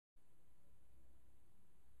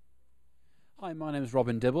Hi, my name is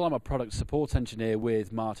Robin Dibble. I'm a product support engineer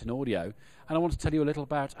with Martin Audio, and I want to tell you a little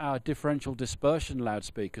about our differential dispersion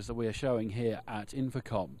loudspeakers that we are showing here at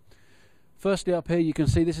InfoComm. Firstly, up here you can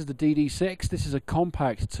see this is the DD6. This is a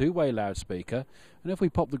compact two-way loudspeaker, and if we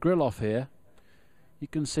pop the grill off here, you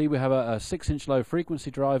can see we have a 6-inch low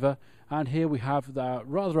frequency driver, and here we have the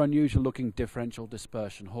rather unusual looking differential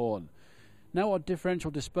dispersion horn. Now what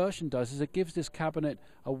differential dispersion does is it gives this cabinet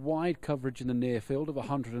a wide coverage in the near field of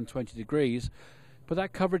 120 degrees, but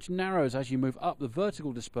that coverage narrows as you move up the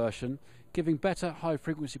vertical dispersion, giving better high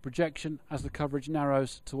frequency projection as the coverage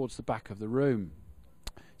narrows towards the back of the room.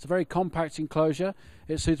 It's a very compact enclosure,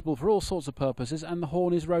 it's suitable for all sorts of purposes, and the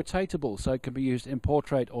horn is rotatable, so it can be used in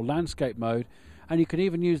portrait or landscape mode, and you can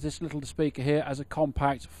even use this little speaker here as a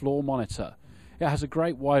compact floor monitor. It has a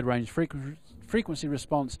great wide range frequency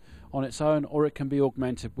response on its own, or it can be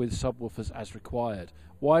augmented with subwoofers as required.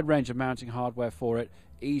 Wide range of mounting hardware for it,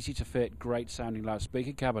 easy to fit, great sounding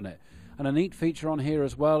loudspeaker cabinet. And a neat feature on here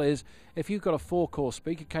as well is if you've got a 4-core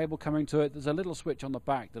speaker cable coming to it, there's a little switch on the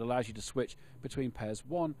back that allows you to switch between pairs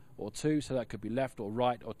 1 or 2, so that could be left or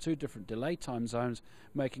right or 2 different delay time zones,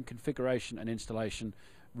 making configuration and installation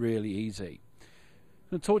really easy.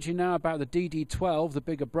 I'm going to talk to you now about the DD12, the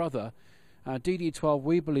bigger brother. DD12,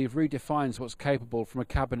 we believe, redefines what's capable from a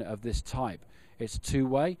cabinet of this type. It's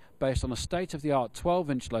two-way, based on a state-of-the-art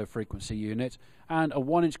 12-inch low-frequency unit and a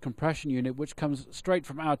 1-inch compression unit which comes straight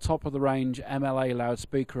from our top-of-the-range MLA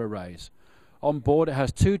loudspeaker arrays. On board it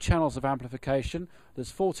has 2 channels of amplification,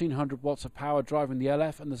 there's 1400 watts of power driving the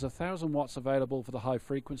LF, and there's 1000 watts available for the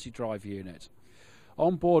high-frequency drive unit.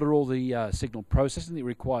 On board are all the signal processing that you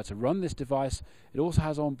require to run this device. It also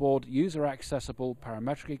has on board user-accessible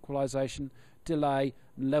parametric equalization, delay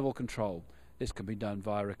and level control. This can be done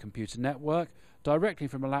via a computer network, directly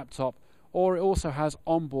from a laptop, or it also has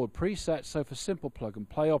onboard presets, so for simple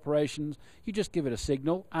plug-and-play operations, you just give it a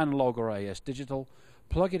signal, analog or AS digital,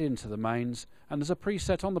 plug it into the mains, and there's a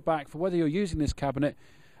preset on the back for whether you're using this cabinet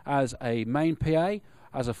as a main PA,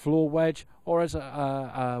 as a floor wedge, or as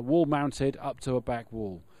a wall mounted up to a back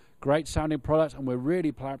wall. Great sounding product, and we're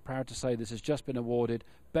really proud to say this has just been awarded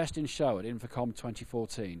Best in Show at InfoComm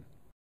 2014.